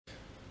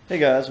Hey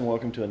guys, and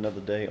welcome to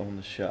another day on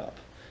the shop.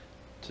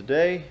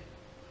 Today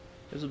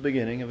is the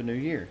beginning of a new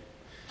year.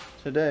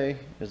 Today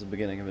is the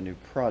beginning of a new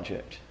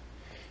project.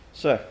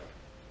 So,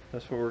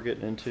 that's what we're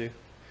getting into,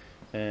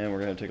 and we're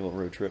going to take a little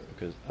road trip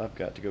because I've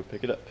got to go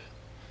pick it up.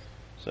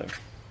 So,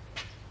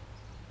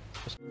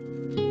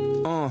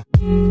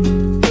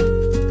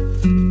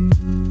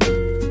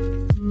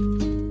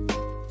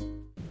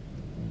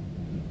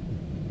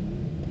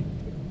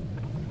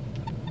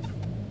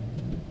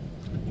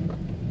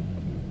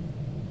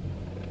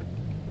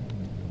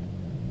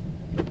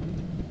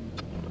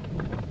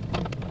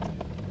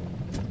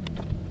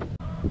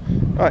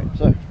 alright,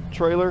 so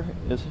trailer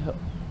is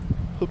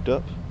hooked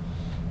up.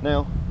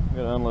 Now, I'm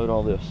going to unload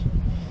all this.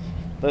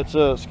 That's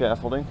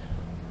scaffolding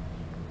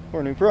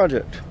for a new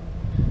project.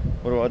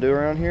 What do I do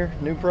around here?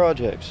 New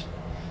projects.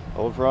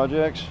 Old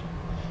projects.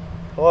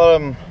 A lot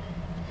of them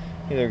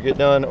either get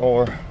done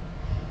or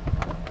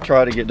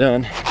try to get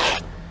done.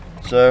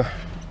 So,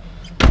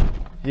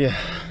 yeah.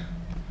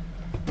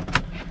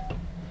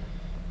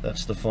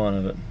 That's the fun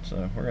of it.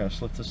 So, we're going to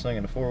slip this thing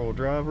into four-wheel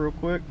drive real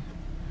quick.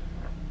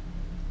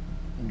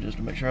 Just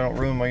to make sure I don't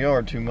ruin my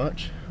yard too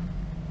much.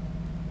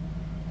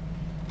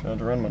 Trying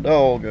to run my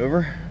dog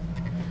over.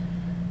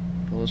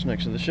 Pull this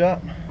next to the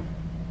shop.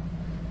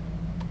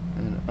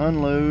 And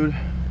unload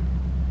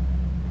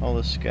all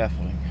this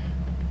scaffolding.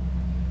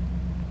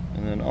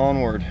 And then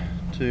onward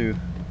to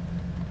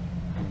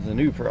the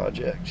new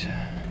project.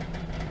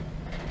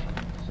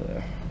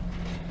 So,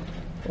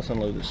 let's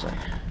unload this thing.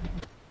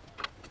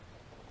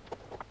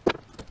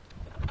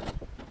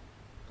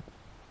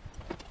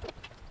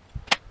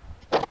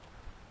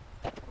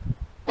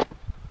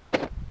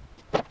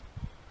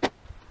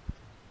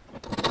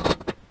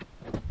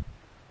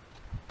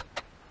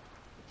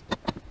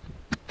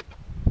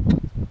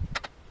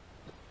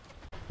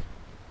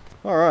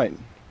 Alright,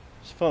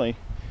 it's funny,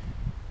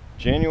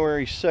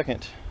 January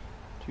 2nd,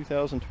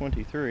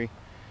 2023,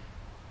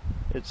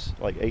 it's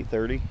like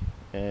 8:30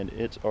 and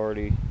it's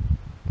already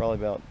probably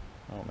about,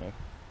 I don't know,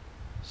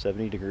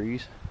 70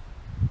 degrees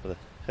with a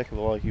heck of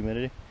a lot of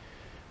humidity.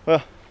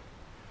 Well,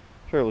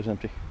 trailer's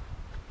empty.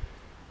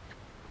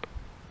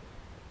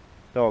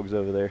 Dog's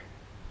over there.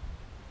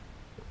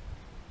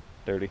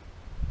 Dirty.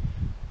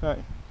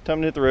 Alright,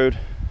 time to hit the road.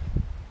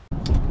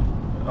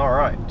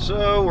 Alright,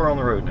 so we're on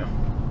the road now.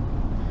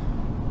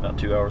 About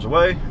 2 hours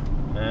away,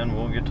 and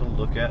we'll get to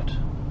look at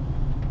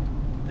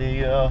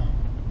the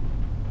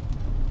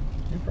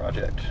new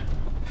project.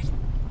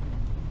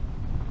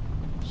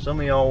 Some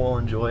of y'all will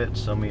enjoy it,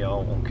 some of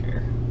y'all won't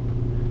care.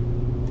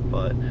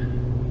 But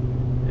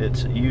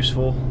it's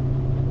useful,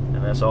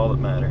 and that's all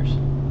that matters.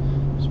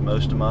 So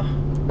most of my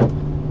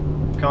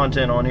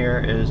content on here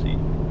is,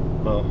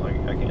 well,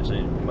 I can't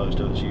say most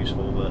of it's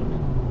useful, but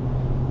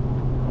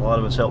a lot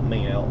of it's helped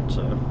me out,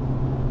 so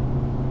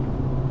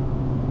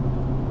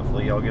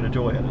hopefully y'all get a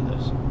joy out of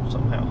this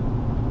somehow,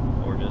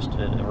 or just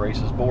it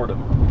erases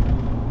boredom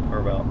for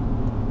about,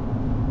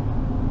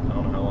 I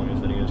don't know how long this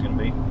video is going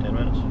to be, 10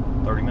 minutes,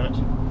 30 minutes.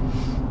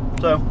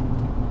 So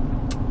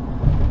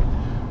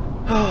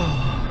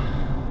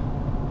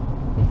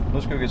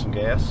let's go get some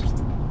gas,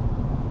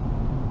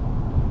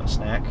 a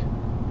snack,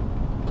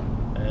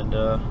 and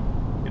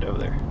get over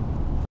there.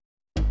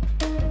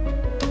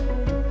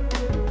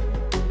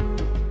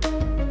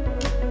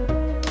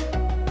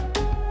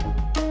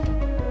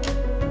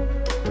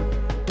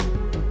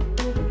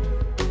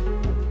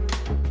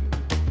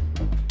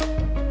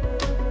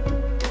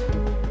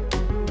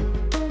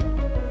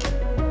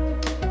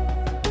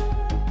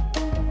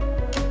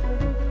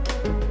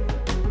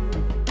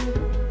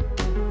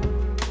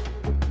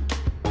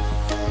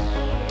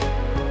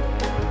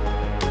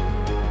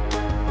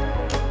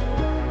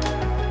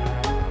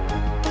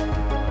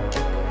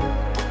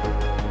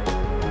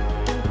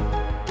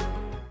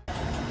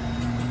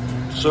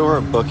 So we're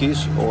at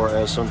Buc-ee's, or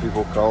as some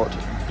people call it,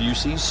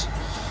 Busey's.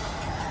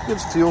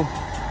 Get some fuel,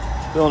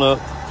 filling up.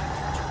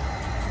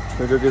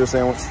 Gonna go get a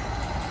sandwich.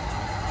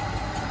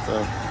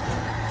 So,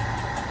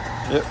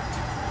 yep.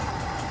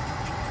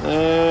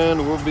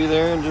 And we'll be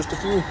there in just a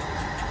few.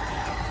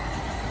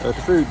 At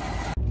the food.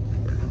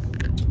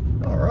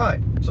 Alright,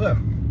 so,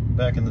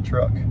 back in the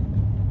truck.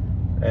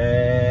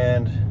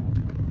 And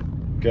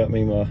got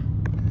me my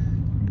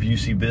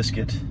Busey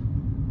biscuit.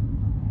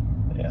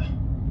 Yeah.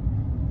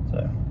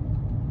 So,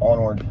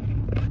 onward.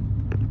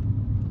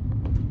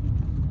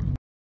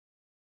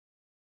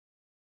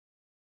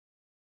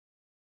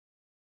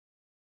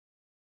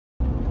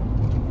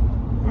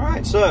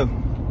 Alright, so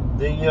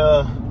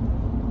the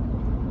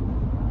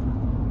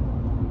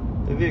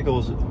vehicle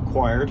is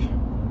acquired.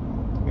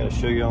 I'm going to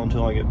show you all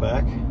until I get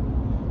back.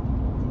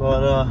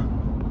 But I'm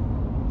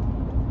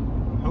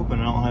hoping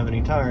I don't have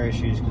any tire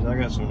issues because I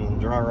got some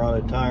dry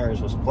rotted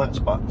tires with some flat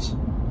spots.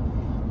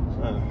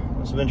 So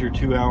let's venture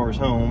 2 hours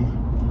home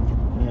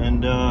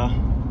and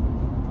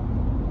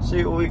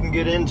see what we can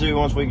get into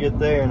once we get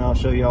there, and I'll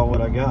show y'all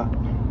what I got.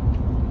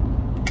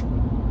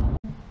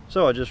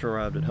 So I just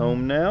arrived at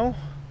home now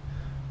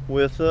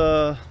with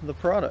the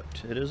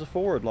product. It is a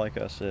Ford, like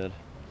I said.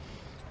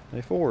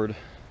 A Ford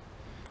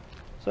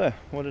So,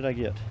 what did I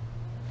get?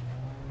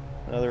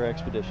 Another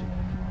Expedition.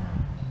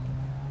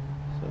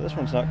 So this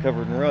one's not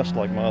covered in rust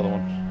like my other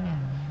one.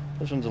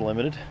 This one's a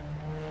limited.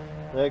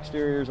 The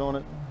exterior's on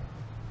it,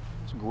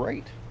 it's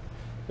great.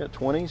 Got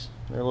 20s,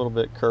 they're a little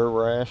bit curve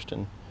rashed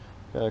and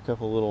got a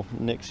couple little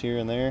nicks here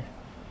and there.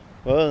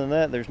 But other than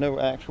that, there's no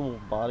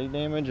actual body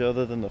damage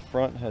other than the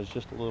front has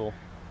just a little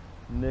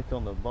nick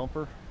on the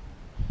bumper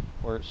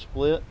where it's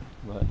split.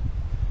 But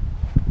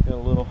got a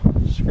little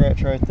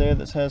scratch right there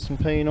that has some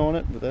paint on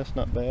it, but that's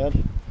not bad.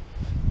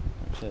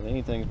 Like I said,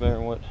 anything's better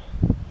than what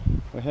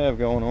we have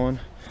going on,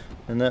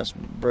 and that's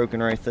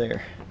broken right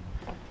there.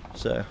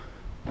 So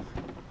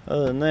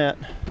other than that,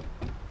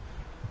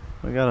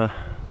 we got a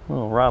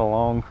little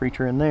ride-along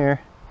creature in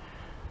there,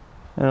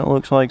 and it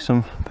looks like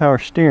some power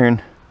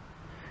steering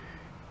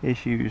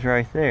issues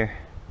right there.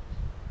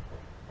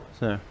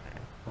 So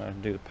I have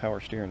to do the power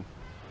steering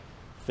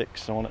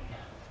fix on it.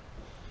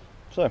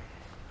 So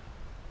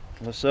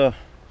let's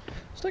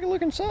take a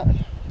look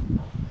inside.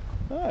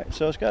 All right,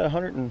 so it's got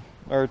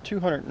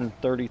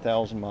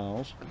 230,000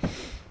 miles.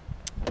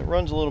 It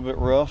runs a little bit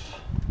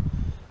rough.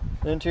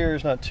 The interior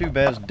is not too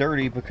bad. It's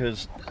dirty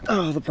because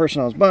the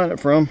person I was buying it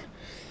from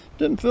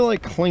didn't feel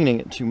like cleaning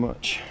it too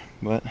much,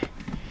 but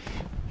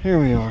here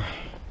we are.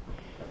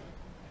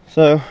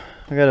 So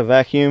I got a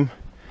vacuum.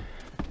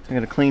 I got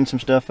to clean some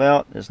stuff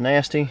out. It's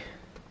nasty.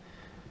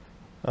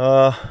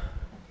 But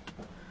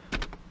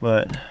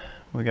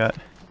we got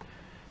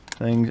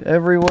things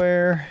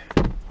everywhere.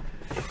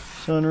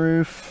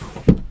 Sunroof.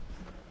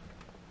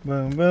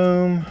 Boom,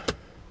 boom.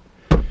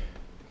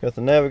 Got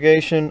the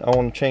navigation. I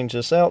want to change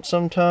this out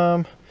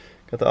sometime.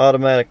 Got the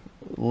automatic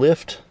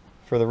lift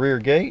for the rear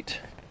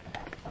gate.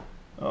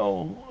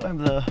 Oh, I have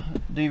the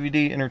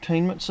DVD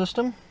entertainment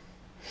system.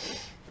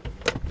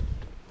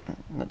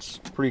 That's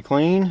pretty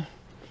clean.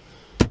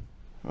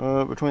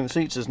 Between the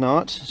seats is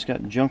not. It's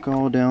got junk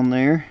all down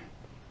there.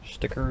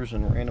 Stickers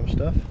and random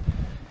stuff.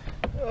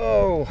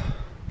 Oh,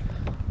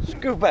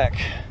 scoot back.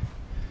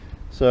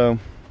 So,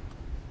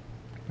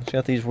 it's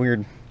got these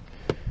weird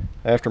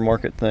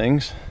aftermarket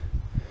things.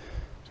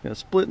 It's got a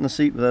split in the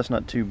seat, but that's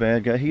not too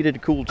bad. Got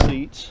heated, cooled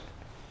seats.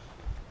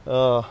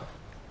 Tires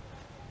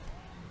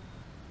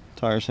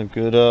have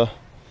good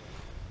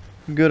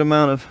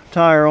amount of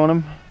tire on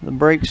them. The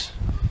brakes,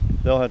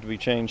 they'll have to be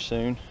changed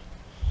soon,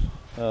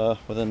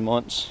 within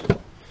months.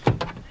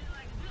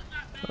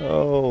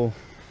 Oh,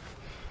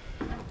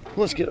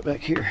 let's get it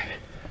back here.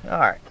 All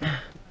right,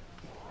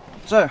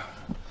 so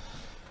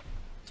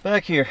it's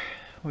back here.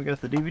 We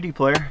got the DVD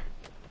player.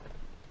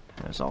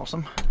 That's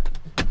awesome.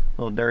 A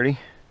little dirty.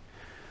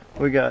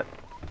 We got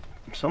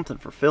something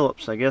for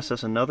Phillips. I guess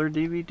that's another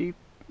DVD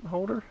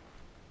holder.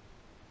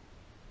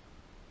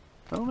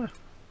 I don't know.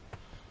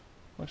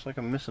 Looks like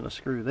I'm missing a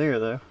screw there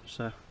though,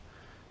 so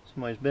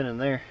somebody's been in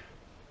there.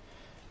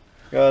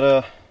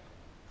 Got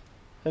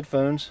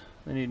headphones.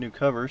 They need new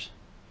covers,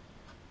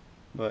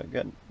 but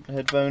got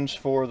headphones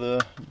for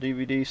the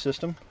DVD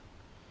system.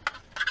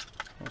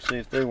 Let's see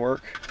if they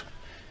work.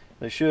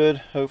 They should,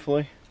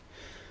 hopefully.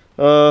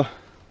 I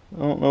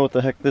don't know what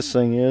the heck this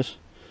thing is,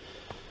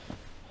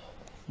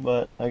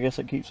 but I guess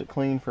it keeps it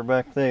clean for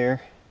back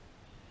there.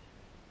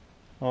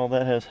 All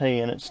that has hay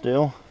in it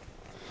still,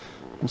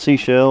 and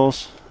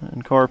seashells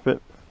and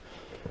carpet.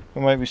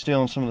 We might be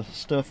stealing some of the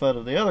stuff out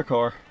of the other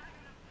car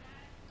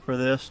for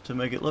this to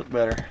make it look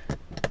better.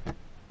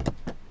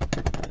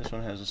 This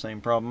one has the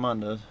same problem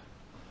mine does.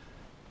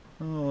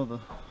 Oh, the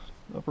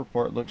upper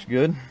part looks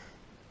good.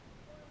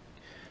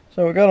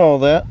 So we got all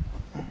that.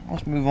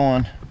 Let's move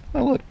on.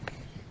 Oh look,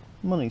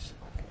 monies.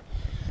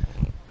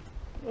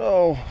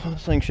 Oh,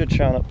 this thing should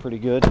shine up pretty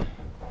good.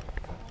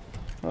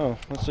 Oh,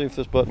 let's see if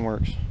this button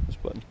works. This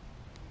button.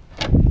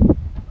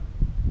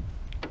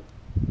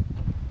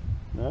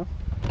 No?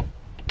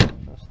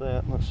 That's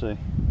that. Let's see.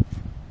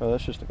 Oh,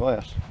 that's just a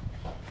glass.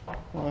 I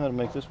don't know how to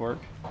make this work.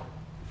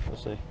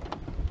 Let's see.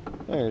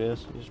 There it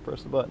is. You just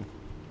press the button.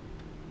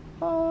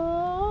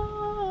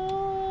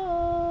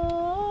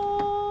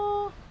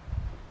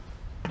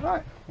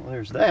 Alright, well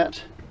there's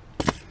that.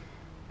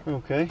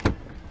 Okay.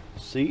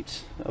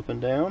 Seats up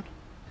and down.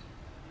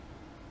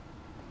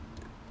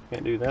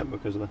 Can't do that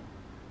because of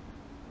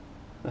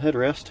the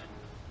headrest.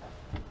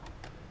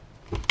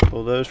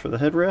 Pull those for the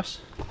headrest.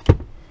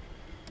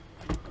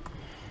 It's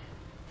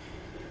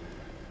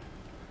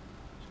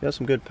got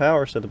some good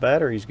power, so the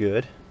battery's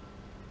good.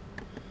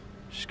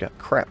 Just got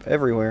crap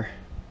everywhere.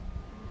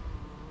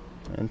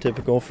 And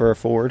typical for a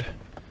Ford,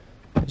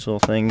 these little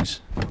things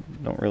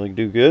don't really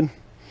do good.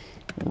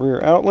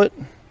 Rear outlet,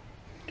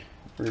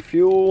 rear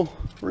fuel,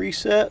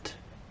 reset.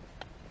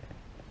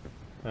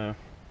 Press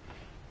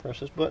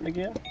this button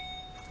again.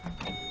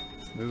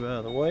 Move out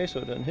of the way so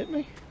it doesn't hit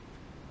me.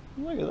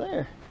 Look at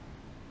there.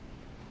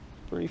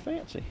 Pretty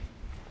fancy.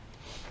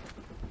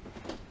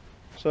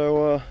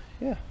 So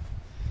yeah,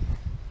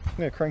 I'm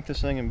gonna crank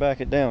this thing and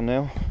back it down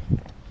now.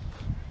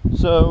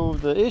 So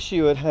the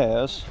issue it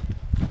has,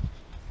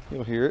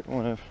 you'll hear it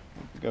when I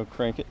go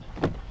crank it.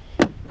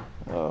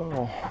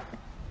 Oh,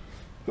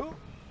 get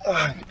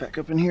back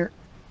up in here.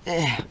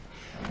 All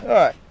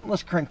right,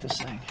 let's crank this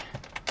thing.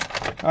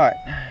 All right,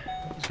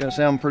 it's gonna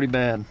sound pretty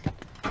bad.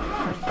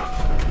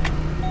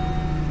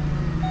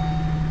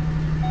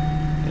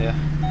 Yeah.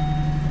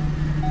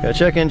 Gotta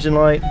check engine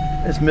light.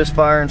 It's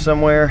misfiring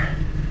somewhere.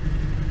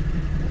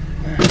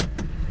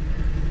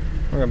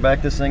 We're gonna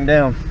back this thing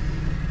down.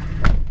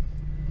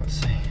 Let's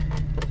see.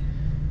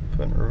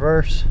 Put in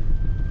reverse.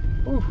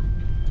 Ooh.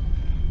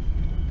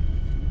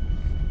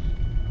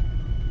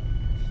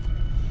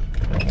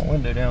 Put my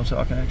window down so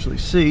I can actually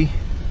see.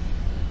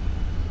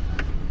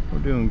 We're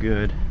doing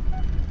good.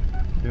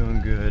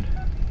 Doing good.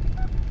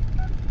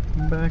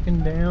 I'm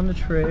backing down the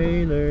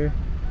trailer.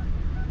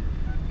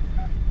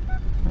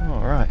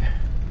 All right.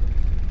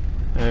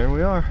 There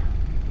we are.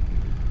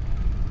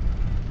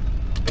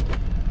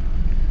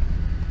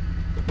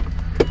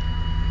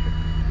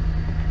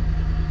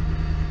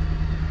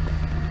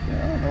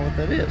 Yeah, I don't know what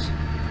that is. It's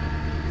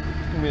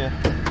gonna be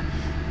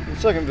in the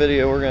second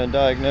video we're gonna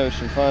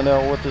diagnose and find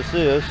out what this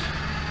is.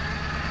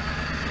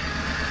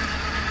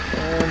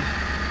 And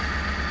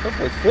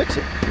hopefully fix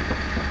it.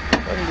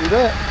 If I can do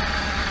that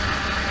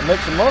and make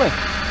some money.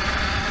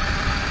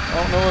 I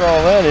don't know what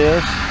all that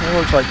is. It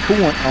looks like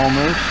coolant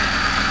almost.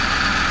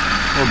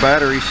 Or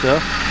battery stuff,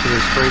 so they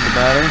sprayed the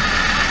battery.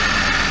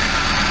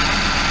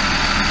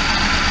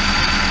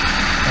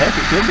 Heck,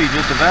 it could be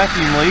just a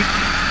vacuum leak.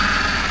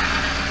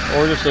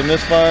 Or just a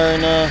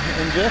misfiring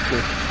injector.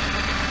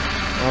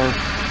 Or,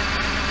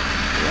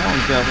 that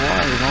one's got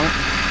wires on it.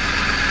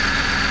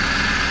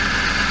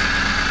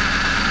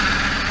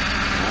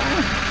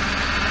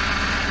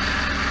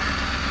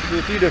 Could be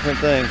a few different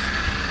things.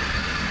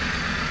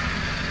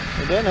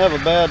 It doesn't have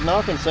a bad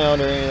knocking sound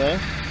or anything.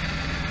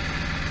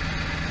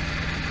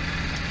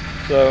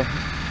 So,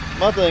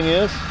 my thing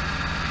is,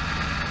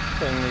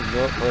 thing needs to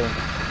go up there.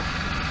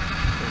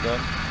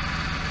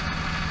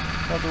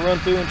 I have to run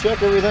through and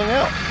check everything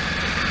out.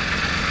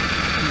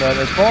 But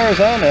as far as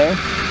I know,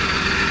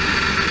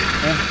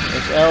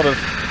 it's out of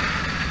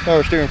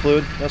power steering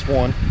fluid. That's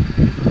one.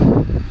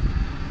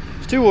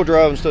 It's two-wheel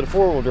drive instead of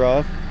four-wheel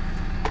drive.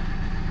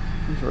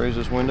 Let's raise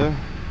this window.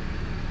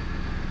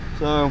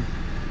 So,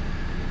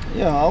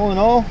 yeah, all in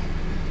all,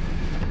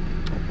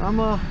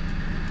 I'm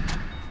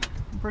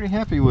pretty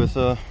happy with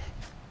my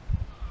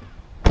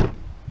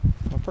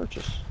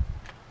purchase.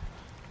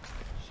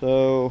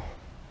 So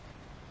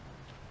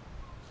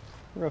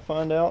we're gonna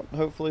find out.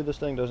 Hopefully this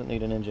thing doesn't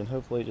need an engine.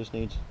 Hopefully it just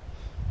needs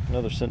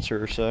another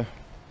sensor or so,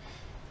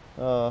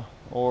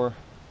 or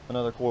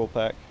another coil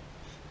pack.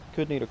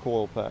 Could need a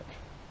coil pack.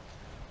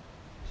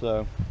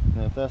 So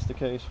if that's the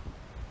case,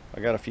 I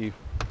got a few,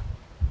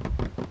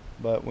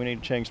 but we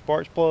need to change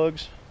spark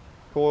plugs,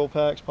 coil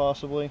packs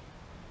possibly,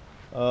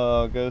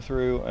 go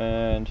through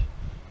and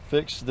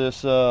fix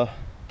this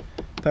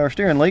power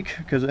steering leak,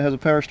 because it has a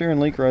power steering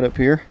leak right up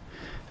here,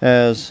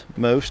 as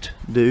most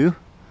do.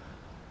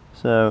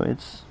 So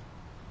it's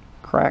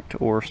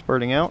cracked or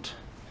spurting out.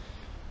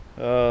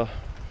 Make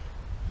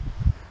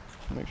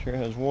sure it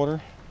has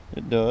water.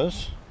 It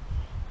does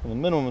on the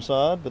minimum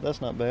side, but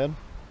that's not bad.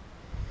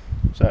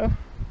 So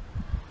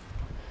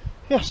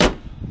yes,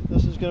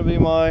 this is going to be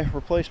my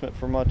replacement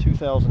for my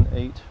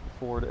 2008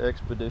 Ford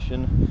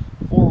Expedition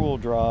 4-wheel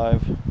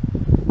drive.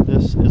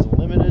 This is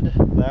limited.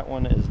 That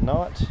one is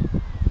not.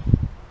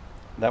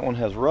 That one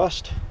has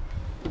rust.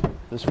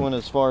 This one,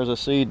 as far as I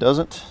see,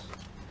 doesn't.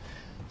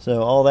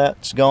 So all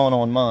that's gone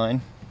on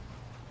mine.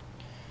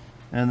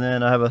 And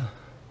then I have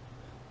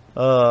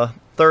a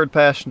third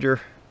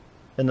passenger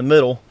in the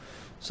middle.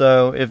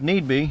 So if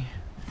need be,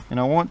 and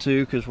I want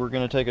to, because we're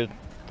going to take a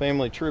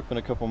family trip in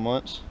a couple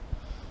months,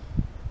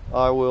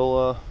 I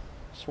will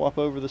swap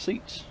over the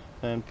seats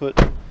and put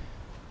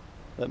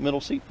that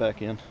middle seat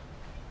back in.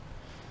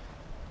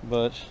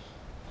 But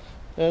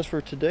as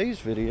for today's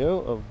video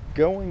of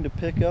going to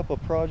pick up a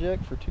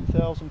project for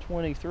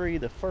 2023,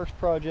 the first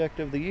project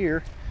of the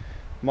year,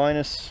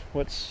 minus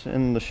what's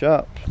in the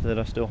shop that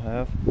I still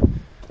have,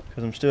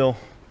 because I'm still,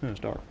 it's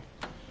dark,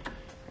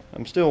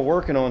 I'm still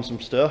working on some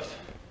stuff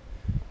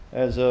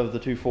as of the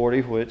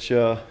 240, which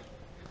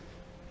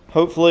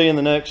hopefully in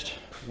the next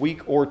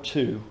week or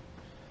two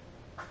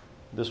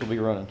this will be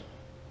running.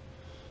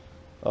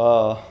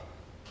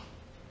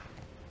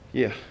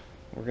 Yeah,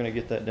 we're gonna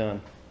get that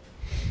done,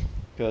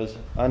 because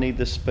I need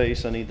this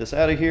space. I need this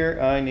out of here.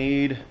 I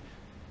need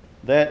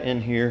that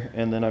in here,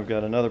 and then I've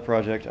got another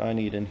project I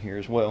need in here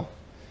as well.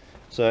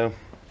 So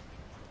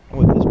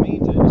what this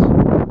means is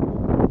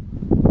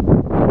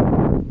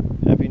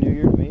Happy New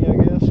Year to me, I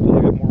guess, because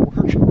I got more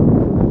work.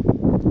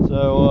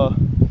 So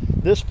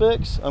this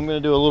fix I'm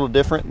going to do a little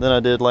different than I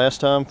did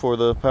last time for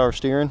the power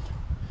steering.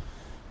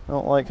 I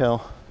don't like how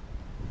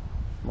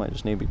it might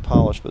just need to be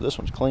polished, but this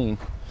one's clean.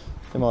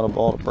 They might have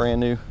bought a brand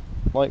new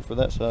light for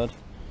that side.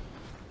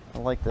 I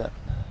like that.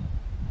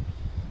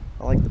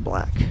 I like the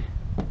black.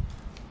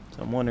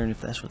 So I'm wondering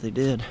if that's what they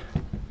did.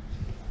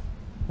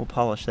 We'll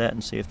polish that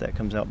and see if that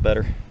comes out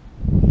better.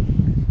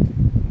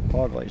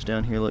 Fog lights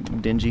down here look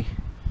dingy.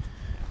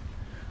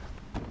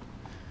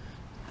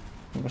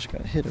 Almost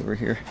got hit over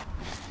here.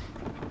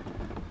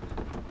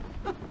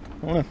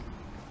 I don't know.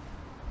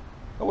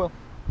 Oh well.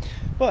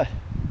 But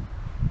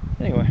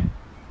anyway,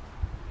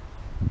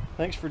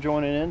 thanks for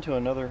joining in to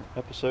another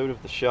episode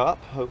of the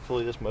shop.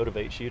 Hopefully this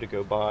motivates you to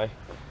go buy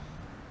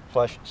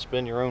 /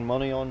 spend your own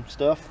money on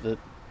stuff that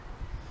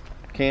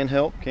can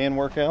help, can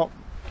work out,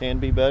 can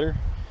be better.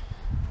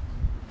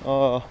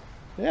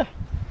 Yeah,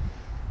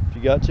 if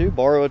you got to,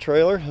 borrow a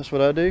trailer. That's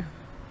what I do.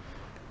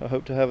 I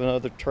hope to have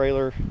another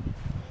trailer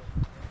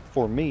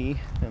for me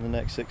in the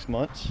next 6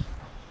 months.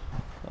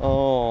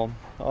 I'll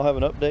have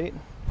an update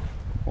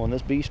on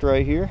this beast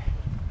right here,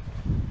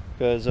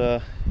 because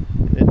it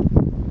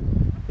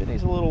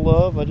needs a little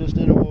love. I just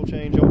did an oil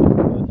change on it,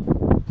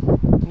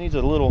 but it needs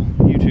a little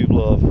YouTube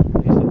love.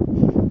 It needs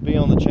to be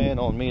on the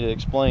channel and me to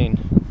explain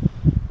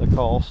the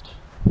cost,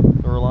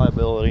 the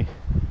reliability,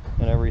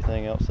 and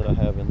everything else that I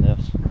have in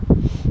this,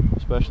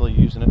 especially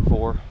using it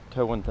for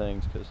towing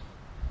things, because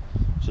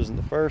this isn't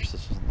the first,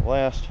 this isn't the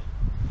last.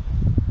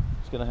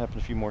 It's going to happen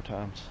a few more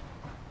times.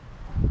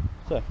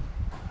 So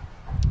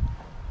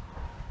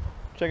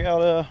check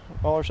out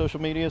all our social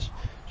medias.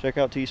 Check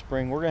out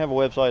Teespring. We're going to have a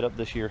website up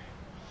this year,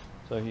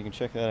 so you can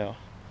check that out.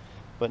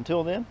 But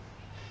until then,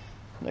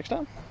 next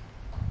time.